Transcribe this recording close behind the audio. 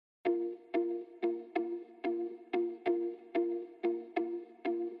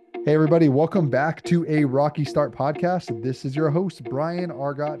Hey, everybody, welcome back to a Rocky Start podcast. This is your host, Brian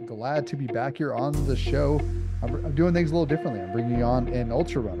Argot. Glad to be back here on the show. I'm doing things a little differently. I'm bringing on an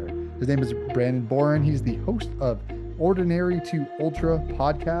ultra runner. His name is Brandon Boren. He's the host of Ordinary to Ultra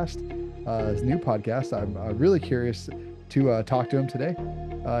podcast, his new podcast. I'm really curious to talk to him today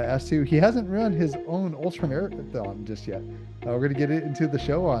as to he hasn't run his own ultra marathon just yet. We're going to get into the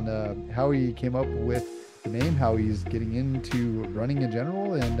show on how he came up with the name, how he's getting into running in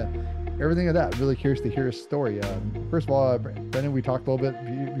general, and everything of that. Really curious to hear his story. First of all, Brendan, we talked a little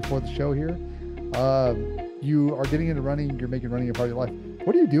bit before the show here. You are getting into running. You're making running a part of your life.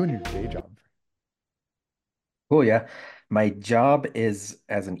 What do you do in your day job? Cool, yeah. My job is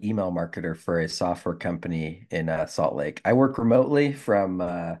as an email marketer for a software company in Salt Lake. I work remotely from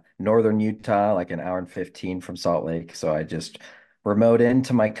northern Utah, like an hour and 15 from Salt Lake. So I just remote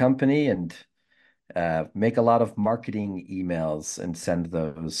into my company and make a lot of marketing emails and send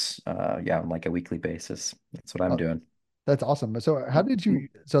those, yeah, on like a weekly basis. That's what I'm Uh, doing. that's awesome. So, how did you?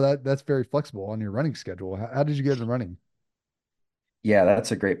 So that's very flexible on your running schedule. How did you get into running? Yeah,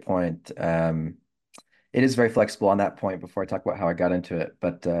 that's a great point. It is very flexible on that point before I talk about how I got into it.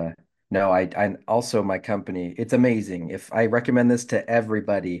 But no, I also my company, it's amazing. If I recommend this to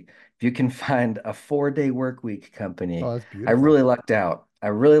everybody, if you can find a 4-day work week Oh, company, that's I beautiful. really lucked out. I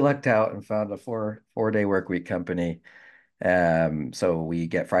really lucked out and found a four day work week company. So we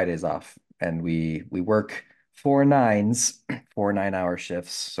get Fridays off and we work 4 9s, 4 9-hour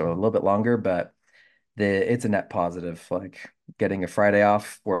shifts, so a Mhm. little bit longer, but it's a net positive, like getting a Friday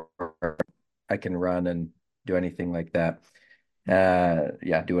off where I can run and do anything like that.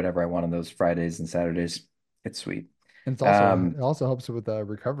 Yeah, do whatever I want on those Fridays and Saturdays. It's sweet. And Um, it also helps with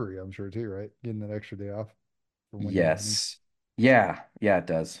recovery, I'm sure too, right? Getting that extra day off for when you're running. yes. Yeah, it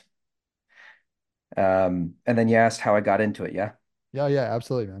does. And then you asked how I got into it. Yeah. Yeah, yeah,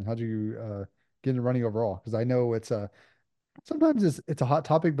 absolutely, man. How'd you get into running overall? Because I know it's sometimes it's a hot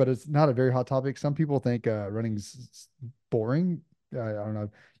topic, but it's not a very hot topic. Some people think running's boring. I don't know.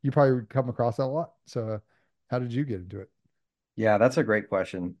 You probably come across that a lot. So, how did you get into it? Yeah, that's a great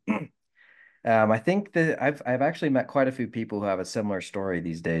question. I think that I've actually met quite a few people who have a similar story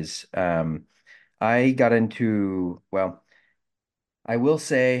these days. I got into, well, I will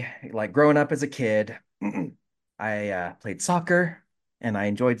say, like growing up as a kid, I played soccer and I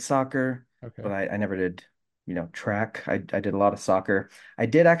enjoyed soccer, Okay. but I never did, track. I did a lot of soccer. I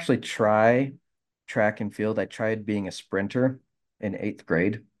did actually try track and field. I tried being a sprinter in eighth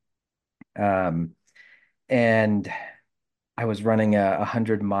grade. Um, and I was running a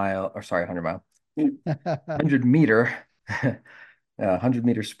 100 mile, or sorry, 100 mile, 100 meter, a 100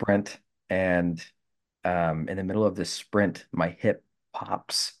 meter sprint. And in the middle of this sprint, my hip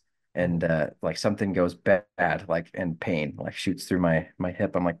pops and Oh, like something goes bad, like and pain like shoots through my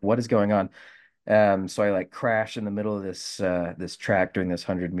hip. I'm like, what is going on? So I like crash in the middle of this track during this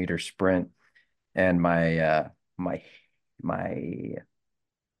 100 meter sprint, and my my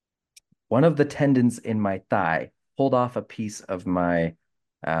one of the tendons in my thigh pulled off a piece of my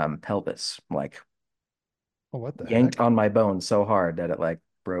pelvis, like oh, what the yanked heck? on my bone so hard that it like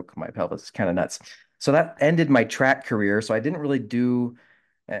broke my pelvis. It's kind of nuts. So that ended my track career. So I didn't really do,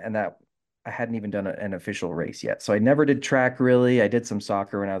 and that I hadn't even done an official race yet. So I never did track really. I did some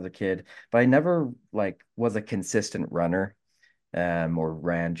soccer when I was a kid, but I never like was a consistent runner, or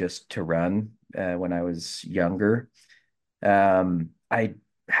ran just to run when I was younger. I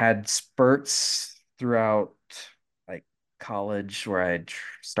had spurts throughout like college where I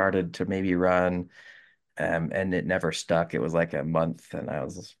started to maybe run, and it never stuck. It was like a month,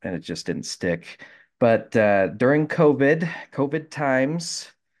 and it just didn't stick. But during COVID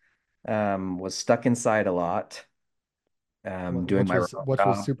times, was stuck inside a lot, doing my remote Which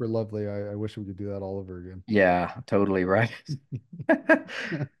was job. super lovely. I wish we could do that all over again. Yeah, totally right.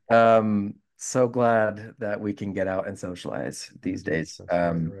 So glad that we can get out and socialize these days, Right,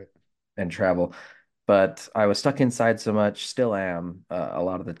 right. and travel. But I was stuck inside so much, still am a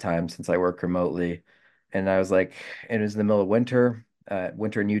lot of the time since I work remotely. And I was like, it was in the middle of winter,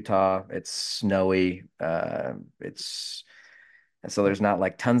 winter in Utah. It's snowy. It's so there's not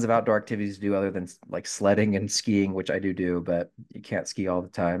like tons of outdoor activities to do other than like sledding and skiing, which I do, but you can't ski all the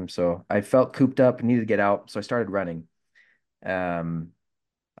time. So I felt cooped up and needed to get out. So I started running. Um,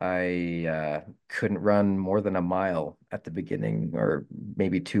 I couldn't run more than a mile at the beginning, or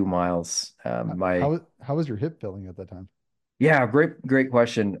maybe 2 miles. How was your hip feeling at that time? Yeah, great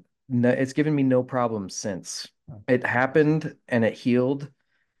question. No, it's given me no problems since. Oh, It that's awesome. happened and it healed,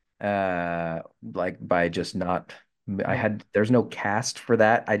 like by just not. Oh, There's no cast for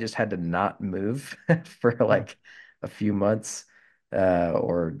that. I just had to not move for oh, like a few months.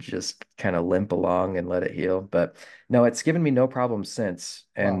 or just kind of limp along and let it heal. But no, it's given me no problem since.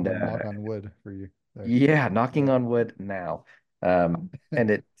 Wow, I'm And gonna knock on wood for you there. yeah, knocking Yeah. on wood now. And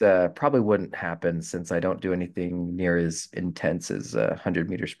it probably wouldn't happen since I don't do anything near as intense as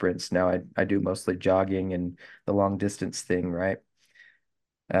 100-meter sprints. Now I do mostly jogging and the long distance thing, right?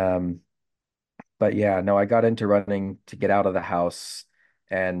 Um, but yeah, no, I got into running to get out of the house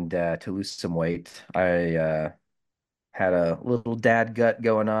and to lose some weight. I had a little dad gut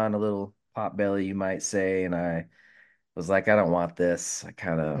going on, a little pot belly, you might say, and I was like, I don't want this. I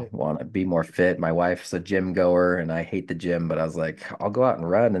kind of Hey, want to be more fit. My wife's a gym goer and I hate the gym, but I was like, I'll go out and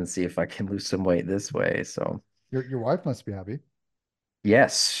run and see if I can lose some weight this way. So, your wife must be happy.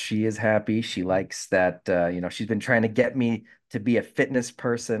 yes, she is happy. She likes that, she's been trying to get me to be a fitness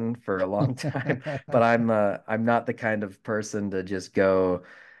person for a long time, but I'm not the kind of person to just go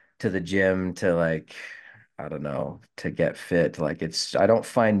to the gym to like, I don't know, to get fit. Like I don't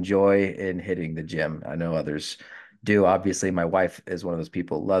find joy in hitting the gym. I know others do. Obviously, my wife is one of those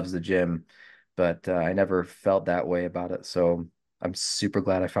people who loves the gym, but I never felt that way about it. So I'm super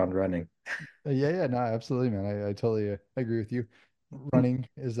glad I found running. Yeah, yeah, no, absolutely, man. I totally agree with you. Running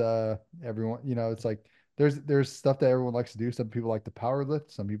is everyone, it's like there's stuff that everyone likes to do. Some people like to power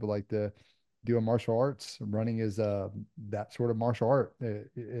lift, some people like to do a martial arts. Running is that sort of martial art.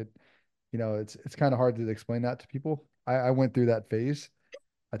 It's kind of hard to explain that to people. I went through that phase,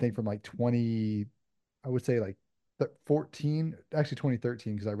 I think from like 20, I would say like 14, actually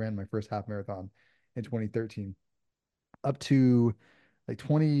 2013, because I ran my first half marathon in 2013 up to like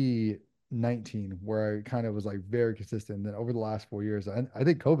 2019, where I kind of was like very consistent. And then over the last 4 years, I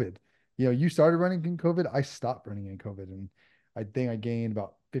think COVID, you started running in COVID. I stopped running in COVID. And I think I gained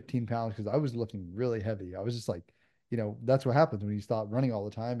about 15 pounds because I was lifting really heavy. I was just like, that's what happens when you stop running all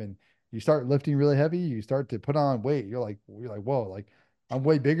the time and you start lifting really heavy, you start to put on weight. You're like, whoa, like I'm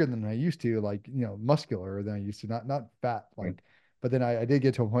way bigger than I used to, like, muscular than I used to, not fat. Like, but then I did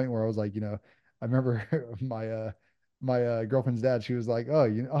get to a point where I was like, I remember my girlfriend's dad, she was like,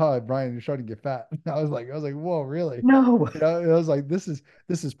 "Oh, Brian, you're starting to get fat." I was like, "Whoa, really?" No. I was like, "This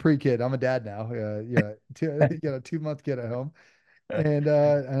is pre-kid. I'm a dad now. Yeah, two, 2 month kid at home." And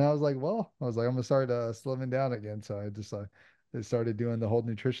I was like, "Well," I was like, "I'm gonna start slimming down again." So I started doing the whole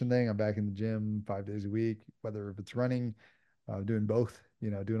nutrition thing. I'm back in the gym 5 days a week, whether if it's running, doing both,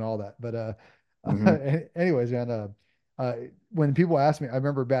 doing all that. But Hmm. anyways, man, uh, when people ask me, I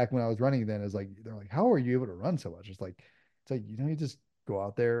remember back when I was running then, it's like they're like, "How are you able to run so much?" It's like you just go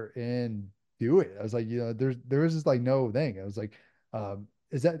out there and do it. I was like, there was just like no thing. I was like,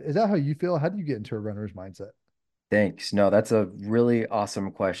 is that how you feel? How do you get into a runner's mindset? Thanks. No, that's a really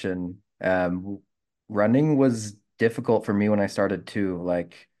awesome question. Running was difficult for me when I started too.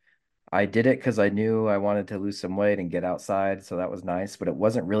 Like I did it because I knew I wanted to lose some weight and get outside, so that was nice, but it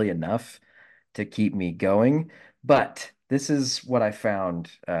wasn't really enough to keep me going. But this is what I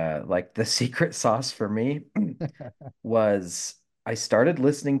found, like the secret sauce for me was I started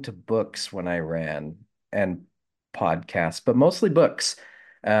listening to books when I ran and podcasts, but mostly books.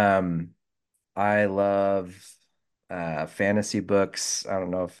 Um, I love fantasy books. I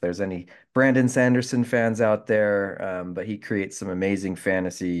don't know if there's any Brandon Sanderson fans out there, but he creates some amazing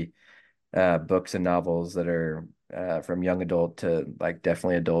fantasy books and novels that are from young adult to like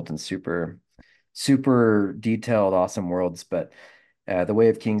definitely adult and super, super detailed, awesome worlds. But The Way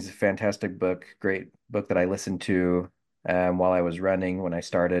of Kings is a fantastic book, great book that I listened to while I was running when I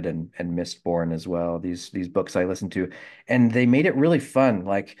started, and Mistborn as well. These books I listened to, and they made it really fun.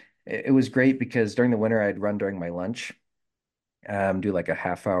 Like it was great because during the winter I'd run during my lunch, do like a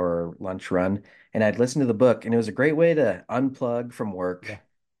half-hour lunch run, and I'd listen to the book, and it was a great way to unplug from work, Yeah,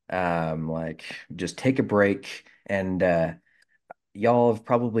 like just take a break. And y'all have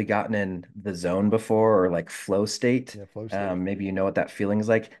probably gotten in the zone before or like flow state. yeah, flow state. Maybe you know what that feeling is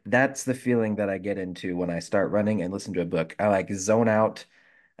like. That's the feeling that I get into when I start running and listen to a book. I like zone out.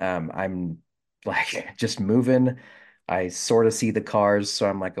 I'm like just moving. I sort of see the cars, so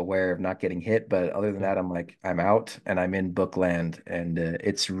I'm like aware of not getting hit. But other than Yeah, that, I'm like, I'm out and I'm in book land. And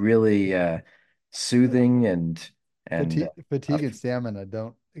it's really Uh, soothing and fatigue and stamina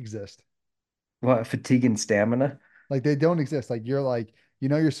don't exist. fatigue and stamina. Like they don't exist. Like you're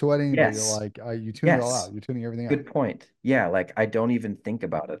sweating, but you're Yes. like, you tune it all Yes. out. You're tuning everything out. Good point. Yeah, like I don't even think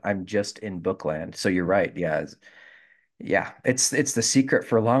about it. I'm just in bookland. So you're Yeah. right. Yeah. Yeah. It's the secret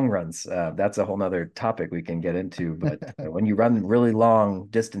for long runs. That's a whole nother topic we can get into. But when you run really long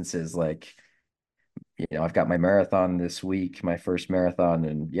distances, like, I've got my marathon this week, my first marathon,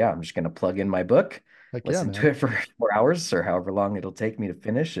 and yeah, I'm just gonna plug in my book, Heck yeah, listen to man. it for 4 hours or however long it'll take me to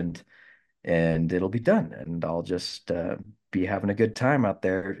finish, and and it'll be done. And I'll just be having a good time out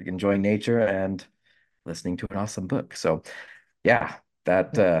there, enjoying nature and listening to an awesome book. So yeah,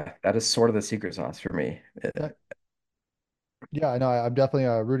 Yeah. that is sort of the secret sauce for me. Yeah. Yeah, I know. I'm definitely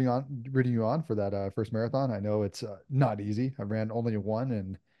rooting you on for that first marathon. I know it's not easy. I ran only one,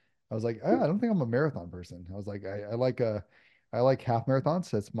 and I was like, I don't think I'm a marathon person. I was like, I like half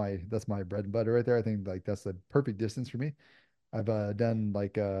marathons. That's my bread and butter right there. I think like that's the perfect distance for me. I've done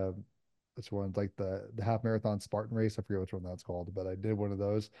like which one's like the half marathon Spartan race. I forget which one that's called, but I did one of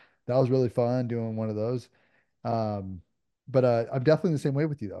those. That was really fun doing one of those. Um, but I'm definitely the same way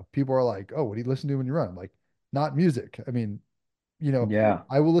with you though. People are like, "Oh, what do you listen to when you run?" I'm like, "Not music." I mean, you know, Yeah.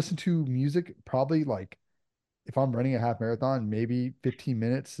 I will listen to music probably like if I'm running a half marathon, maybe 15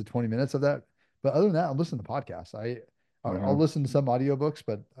 minutes to 20 minutes of that. But other than that, I'm listening to podcasts. I'll Hmm. listen to some audiobooks,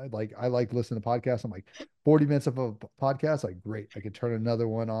 but I like listening to podcasts. I'm like 40 minutes of a podcast, like great. I could turn another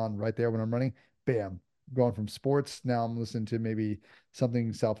one on right there when I'm running. Bam. Going from sports. Now I'm listening to maybe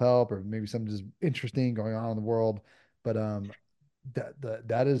something self-help or maybe something just interesting going on in the world. But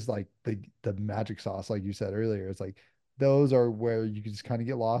that is like the magic sauce, like you said earlier. It's like those are where you can just kind of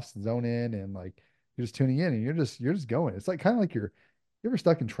get lost, zone in, and like you're just tuning in and you're just going. It's like kind of like you ever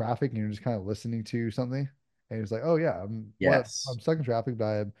stuck in traffic and you're just kind of listening to something and it's like, oh yeah, Yes. I'm stuck in traffic, but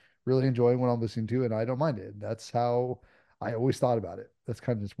I'm really enjoying what I'm listening to and I don't mind it. That's how I always thought about it. That's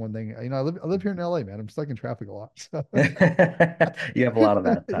kind of just one thing. You know, I live here in LA, man. I'm stuck in traffic a lot. So You have a lot of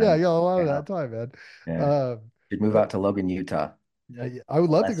that yeah, I time. got a lot of Yeah. that time, man. Yeah. Uh, Should move but out to Logan, Utah. yeah, yeah, I would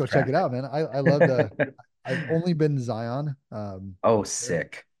love to Less go check it traffic. out, man. I love to. I've only been to Zion, Oh, there,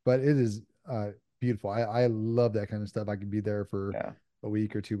 sick. but it is beautiful. I love that kind of stuff. I could be there for Yeah. a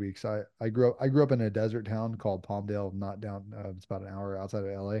week or 2 weeks. I grew up in a desert town called Palmdale, not down. It's about an hour outside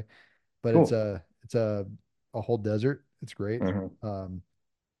of LA, but Cool. it's a whole desert. It's great. Hmm. Um,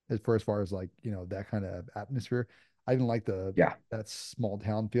 as far as like that kind of atmosphere. I didn't like the Yeah. that small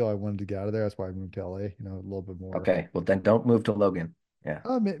town feel. I wanted to get out of there. That's why I moved to LA. A little bit more. Okay. Well, then don't move to Logan. Yeah.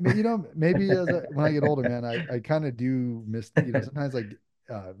 Maybe when I get older, man, I kind of do miss, sometimes like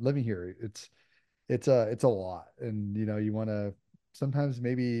living here, it's a lot. And you want to sometimes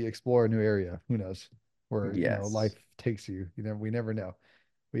maybe explore a new area. Who knows where, life Yes. takes you. We never know.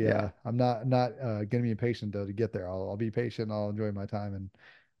 Yeah. I'm not gonna be impatient though to get there. I'll be patient. I'll enjoy my time and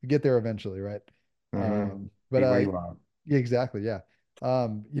get there eventually, right? Hmm. But Be where you are. yeah, exactly, yeah.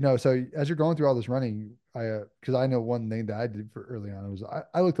 So as you're going through all this running, because I know one thing that I did for early on was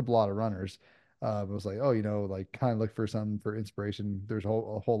I looked up a lot of runners. I was like, oh, like kind of look for some for inspiration. There's a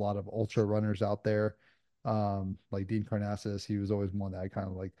whole lot of ultra runners out there. Like Dean Karnassus, he was always one that I kind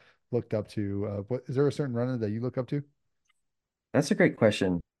of like looked up to. What is there a certain runner that you look up to That's a great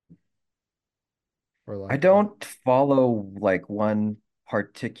question. or I like? don't follow like one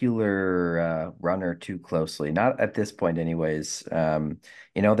particular runner too closely. Not at this point, anyways.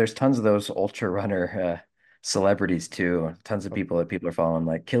 There's tons of those ultra runner celebrities too. Tons of people that people are following,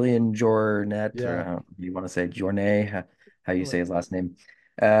 like Killian Jornet, or Yeah, you want to say Jornet, how you say like his last name.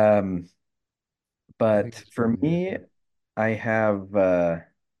 Um, I think but it's for Jordan. me, Yeah. I have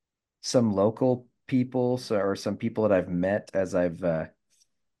some local people, or some people that I've met as I've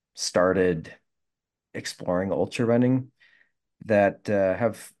started exploring ultra running that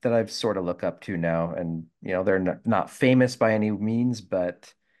I've sort of look up to now, and they're not famous by any means,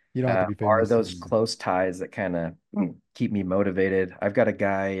 but You don't have to be are famous to those be. close ties that kind of keep me motivated. I've got a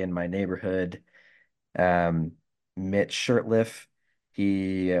guy in my neighborhood, um, Mitch Shirtliff.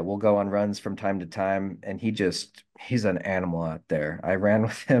 He will go on runs from time to time, and he's an animal out there. I ran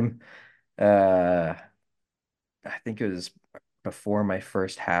with him. Uh, I think it was before my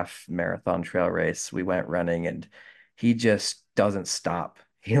first half marathon trail race. We went running and he just doesn't stop.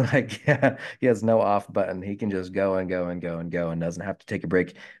 He like he has no off button. He can just go and go and go and go and doesn't have to take a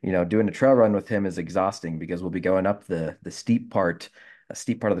break. Doing a trail run with him is exhausting because we'll be going up the a steep part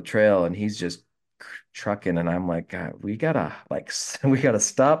of the trail, and he's just trucking, and I'm like, God, we gotta like we gotta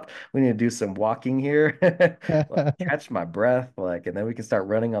stop. We need to do some walking here. Like catch my breath, like, and then we can start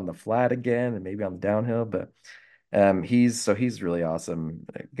running on the flat again and maybe on the downhill. But he's really awesome,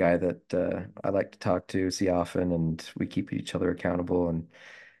 a guy that I like to talk to, see often, and we keep each other accountable. Um,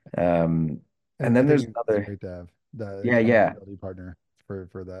 and And I then think there's it's another, great to have the yeah, yeah. accountability partner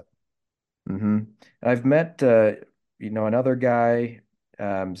for that. Hmm. I've met another guy.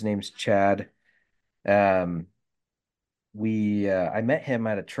 His name's Chad. Um, we I met him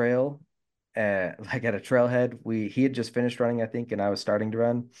at a trail, like at a trailhead. He had just finished running, I think, and I was starting to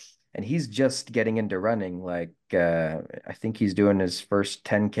run, and he's just getting into running. Like I think he's doing his first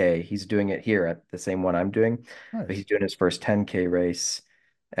 10K. He's doing it here at the same one I'm doing, but he's Nice. doing his first 10K race.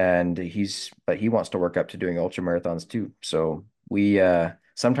 and but he wants to work up to doing ultra marathons too. So we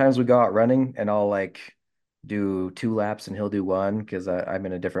sometimes we go out running, and I'll like do 2 laps and he'll do one because I'm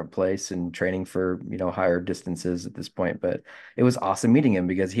in a different place and training for, higher distances at this point. But it was awesome meeting him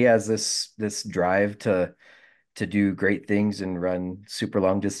because he has this drive to do great things and run super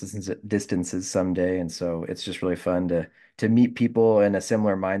long distances someday. And so it's just really fun to meet people in a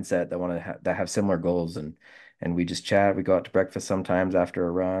similar mindset that want to that have similar goals, and we just chat. We go out to breakfast sometimes after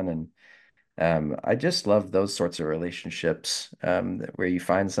a run, and I just love those sorts of relationships, where you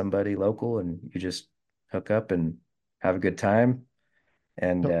find somebody local and you just hook up and have a good time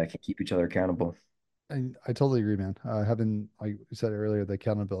and So, can keep each other accountable. I totally agree, man. Having, like you said earlier, the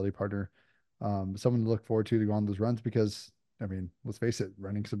accountability partner, someone to look forward to go on those runs because, I mean, let's face it,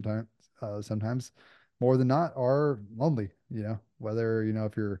 running sometimes more than not are lonely, whether,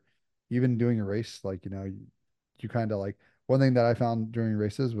 if you're even doing a race, like, you kind of like one thing that I found during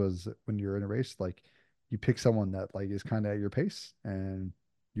races was when you're in a race, like you pick someone that like is kind of at your pace and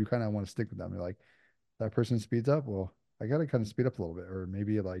you kind of want to stick with them. You're like, that person speeds up, well, I gotta kind of speed up a little bit. Or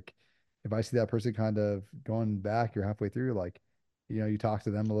maybe like if I see that person kind of going back, you're halfway through, like, you talk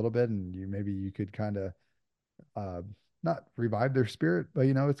to them a little bit and maybe you could kind of uh not revive their spirit, but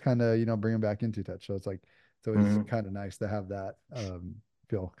it's kind of, bring them back into touch. So it's like it's always Mhm. kind of nice to have that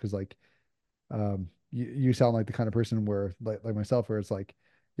feel because like you sound like the kind of person where like myself where it's like,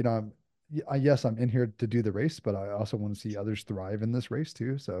 yes, I'm in here to do the race, but I also want to see others thrive in this race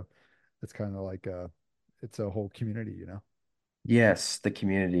too. So it's kind of like it's a whole community. Yes, the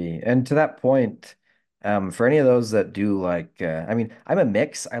community. And to that point, for any of those that do like, I mean, I'm a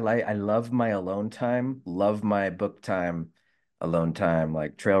mix. I love my alone time, love my book time, alone time.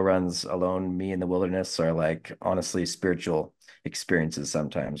 Like trail runs alone, me in the wilderness are like honestly spiritual experiences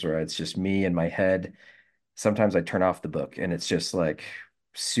sometimes, where it's just me in my head. Sometimes I turn off the book and it's just like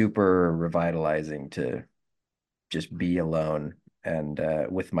super revitalizing to just be alone and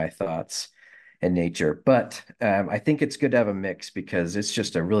with my thoughts and nature. But I think it's good to have a mix because it's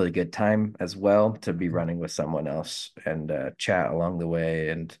just a really good time as well to be Yeah. running with someone else and chat along the way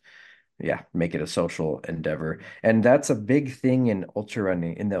and yeah, make it a social endeavor. And that's a big thing in ultra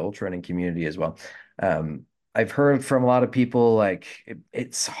running, in the ultra running community as well. Um, I've heard from a lot of people like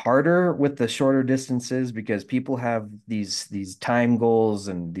it's harder with the shorter distances because people have these time goals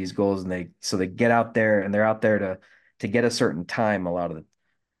and these goals, and they get out there and they're out there to get a certain time a lot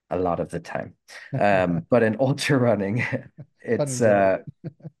of the time. But in ultra running, Pun it's intended.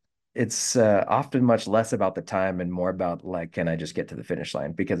 often much less about the time and more about like, can I just get to the finish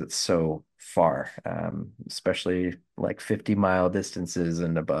line because it's so far, especially like 50-mile distances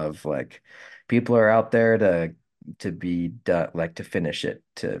and above. Like people are out there to be done, like to finish it,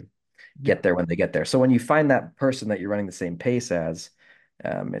 to Yeah. get there when they get there. So when you find that person that you're running the same pace as,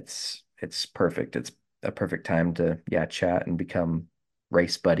 it's perfect. It's a perfect time to yeah chat and become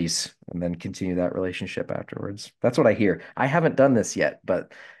race buddies and then continue that relationship afterwards. That's what I hear. I haven't done this yet,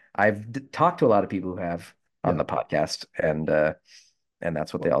 but I've talked to a lot of people who have on Yeah. the podcast, and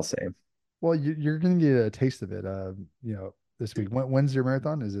that's what they Well, all say. well, you're gonna get a taste of it. This week. When's your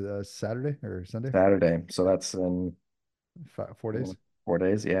marathon? Is it Saturday or Sunday? Saturday, so that's in 4 days. 4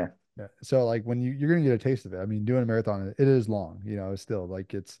 days. Yeah. Yeah. So like when you're gonna get a taste of it. I mean, doing a marathon, it is long. It's still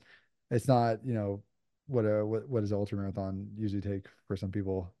like it's not what does ultra marathon usually take for some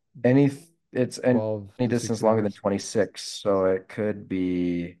people? Any it's 12 any to distance 16 longer than hours. 26, so it could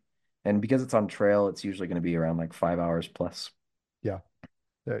be, and because it's on trail, it's usually going to be around like 5 hours plus. Yeah.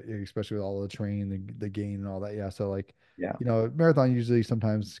 Especially with all the train, the gain and all that. Yeah. So like, Yeah. marathon usually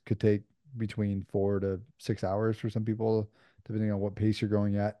sometimes could take between 4 to 6 hours for some people, depending on what pace you're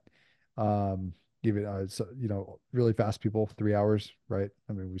going at. Um, Even so, really fast people, 3 hours, right?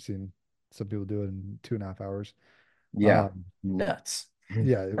 I mean, we've seen some people do it in 2.5 hours. Yeah. Um, Nuts.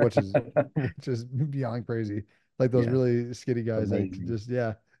 yeah, which is beyond crazy. Like those Yeah. really skinny guys that Amazing. just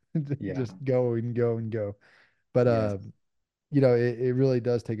yeah, Yeah. just go and go and go. But Yes. it really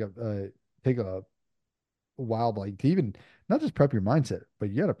does take a while, like to even not just prep your mindset, but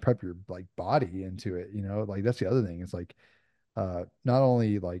you got to prep your like body into it. Like that's the other thing. It's like not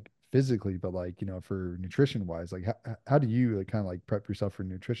only like physically, but like for nutrition wise, like how do you like kind of like prep yourself for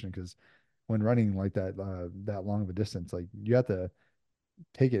nutrition? Because when running like that long of a distance, like you have to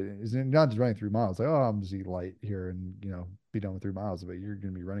take it. It's not just running 3 miles. Like, oh, I'm just eat light here and be done with 3 miles, but you're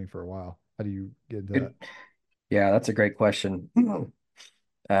going to be running for a while. How do you get into that? Good. Yeah, that's a great question.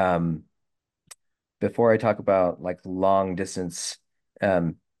 Um, Before I talk about like long distance,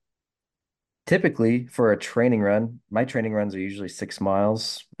 um, Typically, for a training run, my training runs are usually 6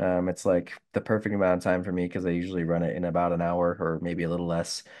 miles. It's like the perfect amount of time for me because I usually run it in about an hour or maybe a little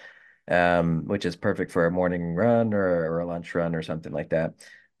less, which is perfect for a morning run or a lunch run or something like that.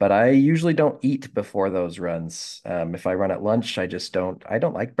 But I usually don't eat before those runs. If I run at lunch, I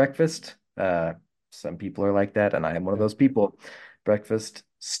don't like breakfast. Some people are like that, and I am one of Yeah. those people. Breakfast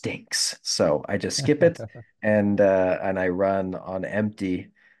stinks, so I just skip it and I run on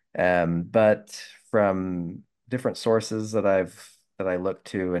empty. But from different sources that I look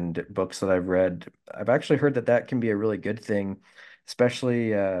to and books that I've read, I've actually heard that that can be a really good thing,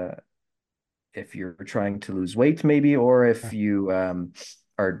 especially if you're trying to lose weight, maybe, or if you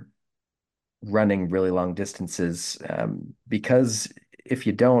are running really long distances. Because if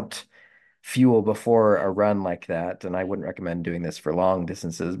you don't fuel before a run like that, and I wouldn't recommend doing this for long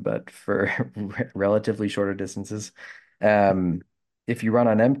distances, but for relatively shorter distances, um, if you run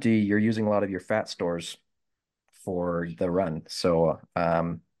on empty, you're using a lot of your fat stores for the run. So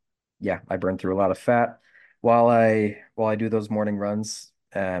yeah, I burn through a lot of fat while I do those morning runs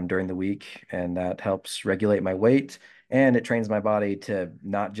during the week, and that helps regulate my weight and it trains my body to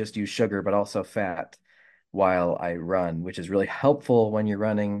not just use sugar but also fat while I run, which is really helpful when you're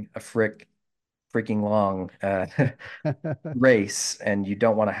running a freaking long race and you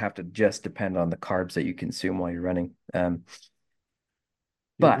don't want to have to just depend on the carbs that you consume while you're running.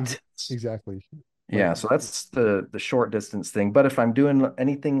 Yeah, But exactly. Like, Yeah, so that's the short distance thing. But if I'm doing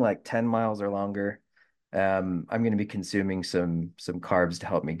anything like 10 miles or longer, I'm going to be consuming some carbs to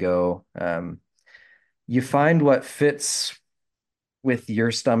help me go. You find what fits with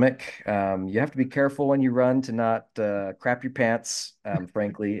your stomach. You have to be careful when you run to not crap your pants,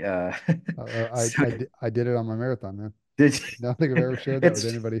 frankly. So I did it on my marathon, man. did I don't think I've you? ever shared that with It's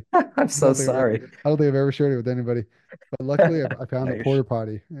anybody. I'm I so don't think sorry. I don't think I've ever shared it with anybody. But luckily, I found a Nice. porta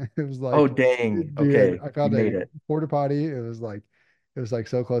potty. It was Oh, like, dang. dude, Okay. I You found made a it. porta potty. It was like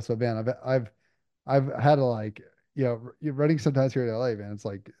so close. But man, I've had a like, you're running sometimes here in LA, man. It's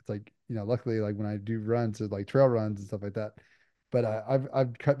like, luckily, like when I do runs, it's like trail runs and stuff like that. But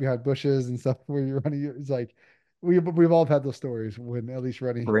I've cut behind bushes and stuff where you're running. It's like we've all had those stories when at least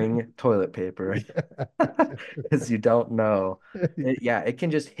running. Bring toilet paper because you don't know. Yeah, it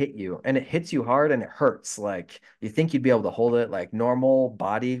can just hit you and it hits you hard and it hurts. Like you think you'd be able to hold it like normal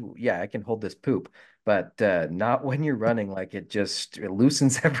body. Yeah, I can hold this poop, but not when you're running. Like it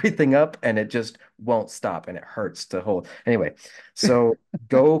loosens everything up and it just won't stop and it hurts to hold. Anyway, so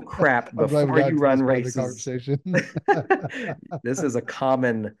go crap I'm glad we before got you into run this part of the races. conversation. This is a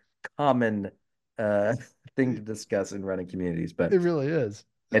common uh thing to discuss in running communities, but It really is.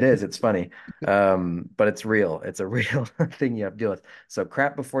 it is. It's funny. But it's real. It's a real thing you have to deal with. So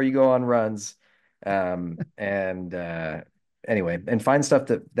crap before you go on runs. And anyway, and find stuff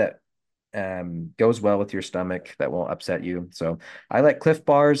that goes well with your stomach that won't upset you. So I like Cliff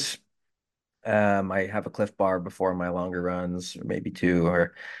Bars. I have a Cliff Bar before my longer runs, or maybe two,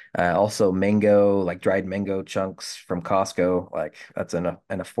 or also mango, like dried mango chunks from Costco. Like that's an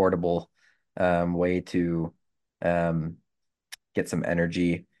affordable way to um get some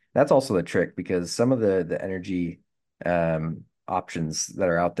energy. That's also the trick because some of the energy options that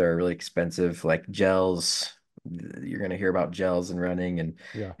are out there are really expensive, like gels. You're going to hear about gels and running, and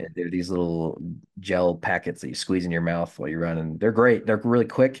Yeah. they're these little gel packets that you squeeze in your mouth while you run, and they're great. They're really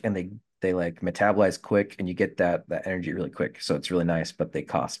quick, and they like metabolize quick, and you get that energy really quick. So it's really nice, but they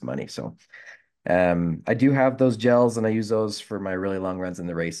cost money. So I do have those gels and I use those for my really long runs in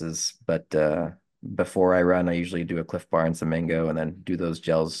the races. But before I run, I usually do a Cliff Bar and some mango and then do those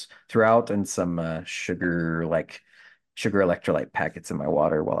gels throughout and some sugar electrolyte packets in my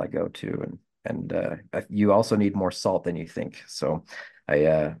water while I go too. And you also need more salt than you think. So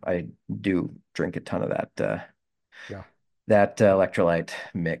I do drink a ton of Yeah. that electrolyte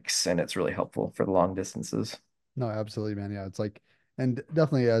mix and it's really helpful for the long distances. No, absolutely, man. Yeah. It's like, and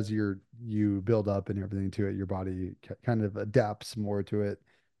definitely as you build up and everything to it, your body kind of adapts more to it.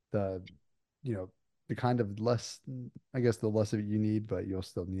 The, you know, the kind of less, I guess the less of it you need, but you'll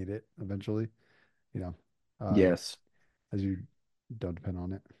still need it eventually, you know, uh, Yes. as you don't depend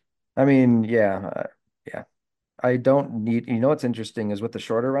on it. I mean, yeah. I don't need, you know what's interesting is with the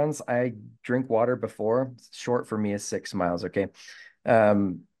shorter runs, I drink water before. Short for me is 6 miles, okay?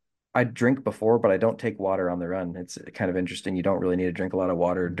 Um, I drink before, but I don't take water on the run. It's kind of interesting. You don't really need to drink a lot of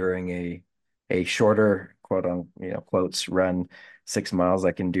water during a shorter quotes run 6 miles.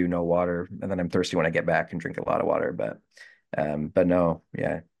 I can do no water, and then I'm thirsty when I get back and drink a lot of water. But no,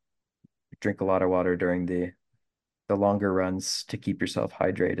 yeah, drink a lot of water during the longer runs to keep yourself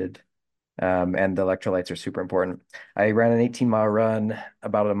hydrated. And the electrolytes are super important. I ran an 18-mile run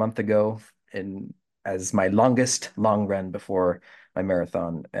about a month ago, in as my longest long run before my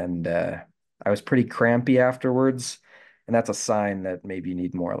marathon, and I was pretty crampy afterwards, and that's a sign that maybe you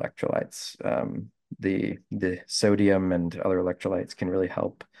need more electrolytes. The sodium and other electrolytes can really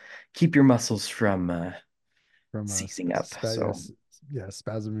help keep your muscles from from seizing up. So yes, yeah,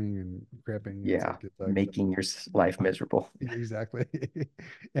 spasming and cramping. It's yeah, like it's making your life miserable. exactly.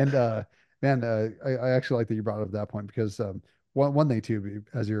 And man, I actually like that you brought up that point because one thing too,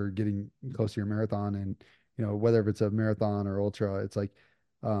 as you're getting close to your marathon, and whether if it's a marathon or ultra, it's like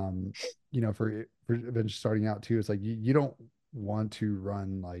um for eventually starting out too, it's like you don't want to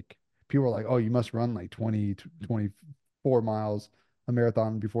run like people are like, oh, you must run like 24 miles a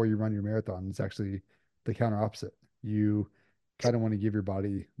marathon before you run your marathon. It's actually the counter opposite. You kind of want to give your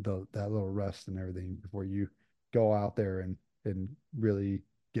body that little rest and everything before you go out there and really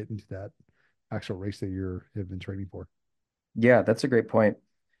get into that actual race that you have been training for. Yeah, that's a great point.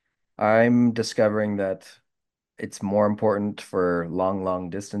 I'm discovering that it's more important for long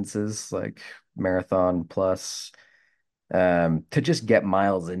distances like marathon plus to just get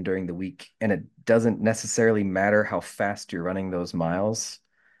miles in during the week. And it doesn't necessarily matter how fast you're running those miles.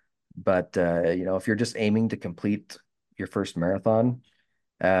 But if you're just aiming to complete your first marathon,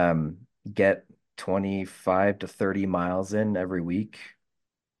 um, get 25 to 30 miles in every week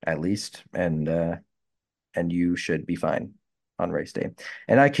at least, and you should be fine on race day.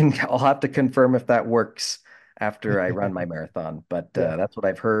 And I'll have to confirm if that works after I run my marathon, but Yeah. that's what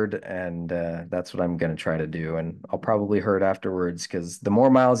I've heard, and that's what I'm going to try to do. And I'll probably hurt afterwards because the more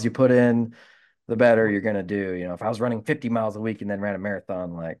miles you put in, the better you're going to do. If I was running 50 miles a week and then ran a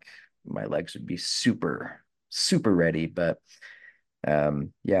marathon, like my legs would be super ready. But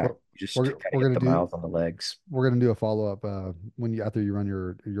yeah, We're just we're kind of we're get gonna the do miles on the legs. we're gonna do a follow up when you after you run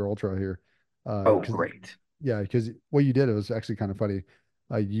your ultra here, Oh, because great. yeah, because what you did, it was actually kind of funny.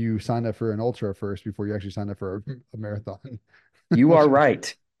 You signed up for an ultra first before you actually signed up for a marathon, You are which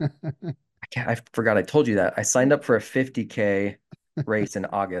right. I forgot I told you that. I signed up for a 50K race in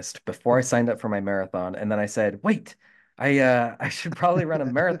August before I signed up for my marathon. And then I said, wait, I should probably run a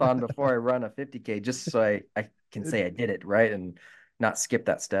marathon before I run a 50K just so I can it, say I did it, right? And not skip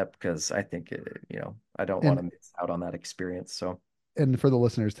that step because I think I don't want and to miss out on that experience. So and for the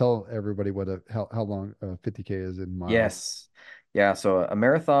listeners, tell everybody what how long 50K is in miles. yes. Yeah, so a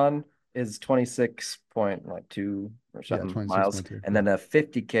marathon is 26.2 or Yeah, something miles, 26.2. and Yeah. then a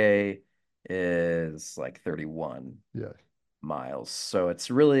 50K is like 31 Yeah. miles. So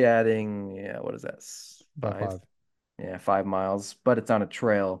it's really adding, yeah, what is that? About Five? 5. Yeah, 5 miles, but it's on a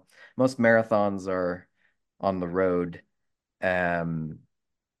trail. Most marathons are on the road, um,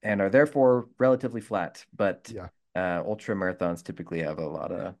 and are therefore relatively flat. But Yeah. ultra marathons typically have a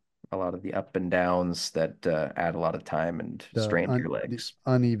lot of the up and downs that add a lot of time and strain to your The legs.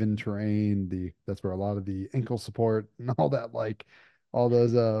 uneven terrain, the that's where a lot of the ankle support and all that, like all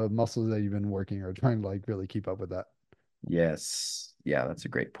those muscles that you've been working are trying to like really keep up with that. Yes. Yeah, that's a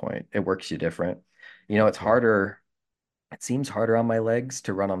great point. It works you different. It's Absolutely. harder. It seems harder on my legs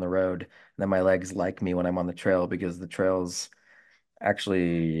to run on the road than my legs like me when I'm on the trail because the trails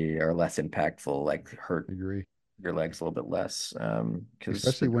actually are less impactful, like hurt Agree. your legs a little bit less because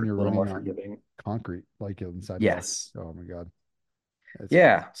Especially they're when a you're little more running on forgiving. concrete, like in sidewalks. Yes. Oh my God. It's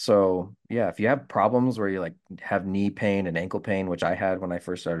Yeah. So, yeah, if you have problems where you like have knee pain and ankle pain, which I had when I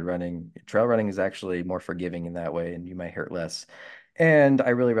first started running, trail running is actually more forgiving in that way and you might hurt less. And I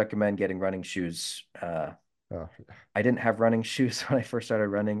really recommend getting running shoes. uh, I didn't have running shoes when I first started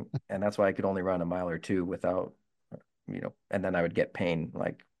running, and that's why I could only run a mile or two without, and then I would get pain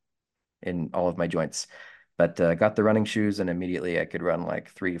like in all of my joints. But got the running shoes, and immediately I could run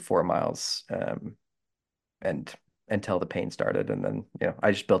like 3 to 4 miles, and until the pain started, and then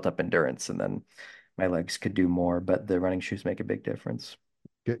I just built up endurance, and then my legs could do more. But the running shoes make a big difference.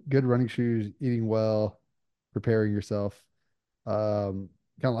 good running shoes, eating well, preparing yourself.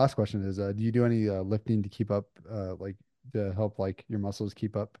 Kind of last question is, do you do any lifting to keep up, like to help like your muscles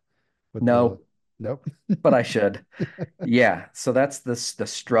keep up with the? No, Nope. but I should. Yeah, so that's the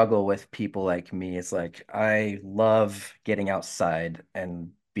struggle with people like me. It's like I love getting outside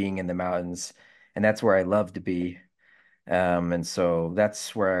and being in the mountains, and that's where I love to be. And so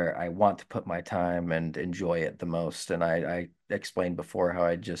that's where I want to put my time and enjoy it the most. And I explained before how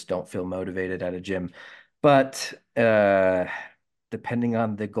I just don't feel motivated at a gym. But depending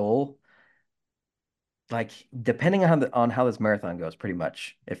on the goal, like depending on how this marathon goes, pretty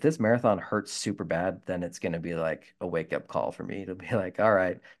much. If this marathon hurts super bad, then it's gonna be like a wake up call for me. It'll be like, all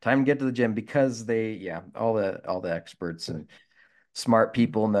right, time to get to the gym because yeah, all the experts The, and smart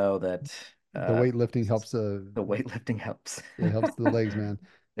people know that the weightlifting helps the weightlifting helps. it helps the legs, man.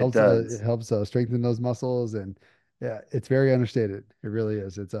 It It does. helps strengthen those muscles, and yeah, it's very understated. It really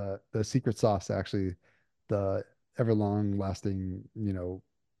is. It's the secret sauce actually, the ever long lasting,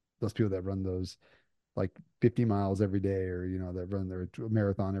 those people that run those like 50 miles every day, or that run their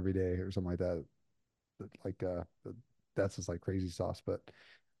marathon every day or something like that. Like that's just like crazy sauce, but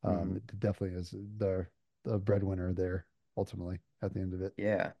Mhm. it definitely is the breadwinner there ultimately at the end of it.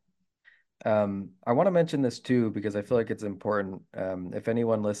 Yeah. I want to mention this too because I feel like it's important. If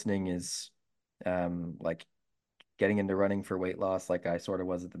anyone listening is like getting into running for weight loss, like I sort of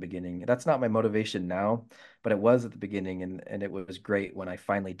was at the beginning, that's not my motivation now, but it was at the beginning, and it was great when I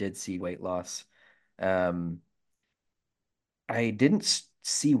finally did see weight loss. Um, I didn't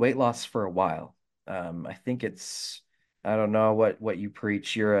see weight loss for a while. I think I don't know what you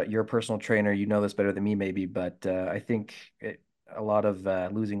preach. You're a personal trainer. You know this better than me, maybe, but I think a lot of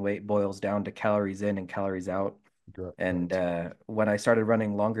losing weight boils down to calories in and calories out. And Correct. when I started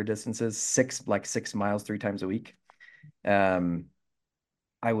running longer distances, 6 miles 3 times a week, um,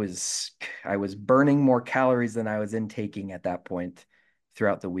 I was I was burning more calories than I was intaking at that point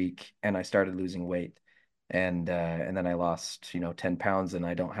throughout the week, and I started losing weight. And then I lost, 10 pounds, and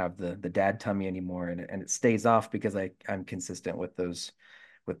I don't have the dad tummy anymore, and it stays off because I'm consistent with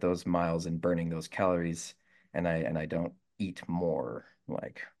those miles and burning those calories, and I don't eat more,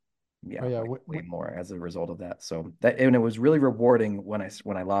 like, Oh yeah, yeah, like way more as a result of that. So that, and it was really rewarding when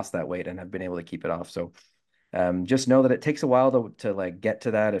I lost that weight and have been able to keep it off. So just know that it takes a while to like get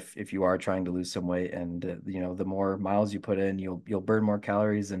to that if you are trying to lose some weight, and the more miles you put in, you'll burn more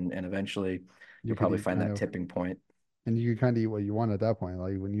calories, and eventually you you'll could probably eat find kind that of, tipping point. and you can kind of eat what you want at that point.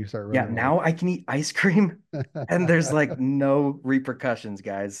 Like when you start Yeah, running, like now I can eat ice cream and there's like no repercussions,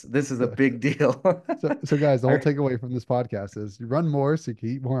 guys. This is a so, big deal. so guys, the whole I, takeaway from this podcast is you run more so you can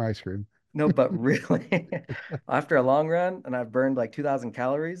eat more ice cream. no, but really, after a long run and I've burned like 2,000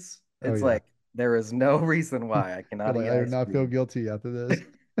 calories, Oh it's yeah. like there is no reason why I You're cannot like, eat I do ice not feel cream. guilty after this.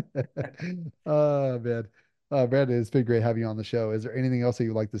 Oh man. Brandon, it's been great having you on the show. Is there anything else that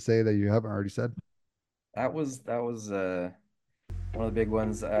you'd like to say that you haven't already said? That was one of the big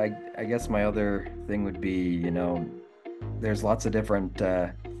ones. I guess my other thing would be, there's lots of different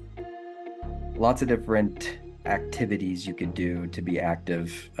activities you could do to be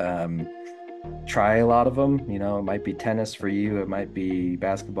active. Try a lot of them. It might be tennis for you, it might be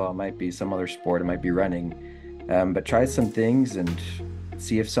basketball, it might be some other sport, it might be running. But try some things and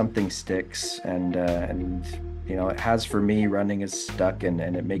see if something sticks. And it has for me. Running is stuck, and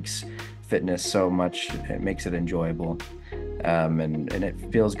it makes fitness so much. It makes it enjoyable. And it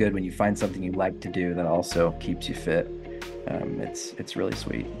feels good when you find something you like to do that also keeps you fit. It's really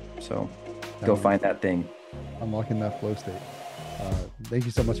sweet. So go Um, find that thing. Unlocking that flow state. Thank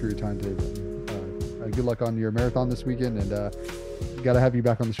you so much for your time today. Good luck on your marathon this weekend, and got to have you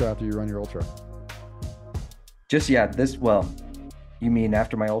back on the show after you run your ultra. Just yeah, you mean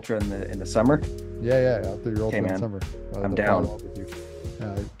after my ultra in the summer? Yeah. After your Okay, ultra in the man, summer, I'm to follow down. up with you.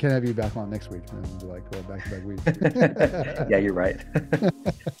 Can have you back on next week and be like going back to back Yeah, weeks. you're right.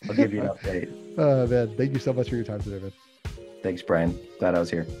 I'll give you an update. Man, thank you so much for your time today, man. Thanks, Brian. Glad I was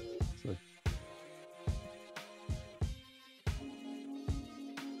here.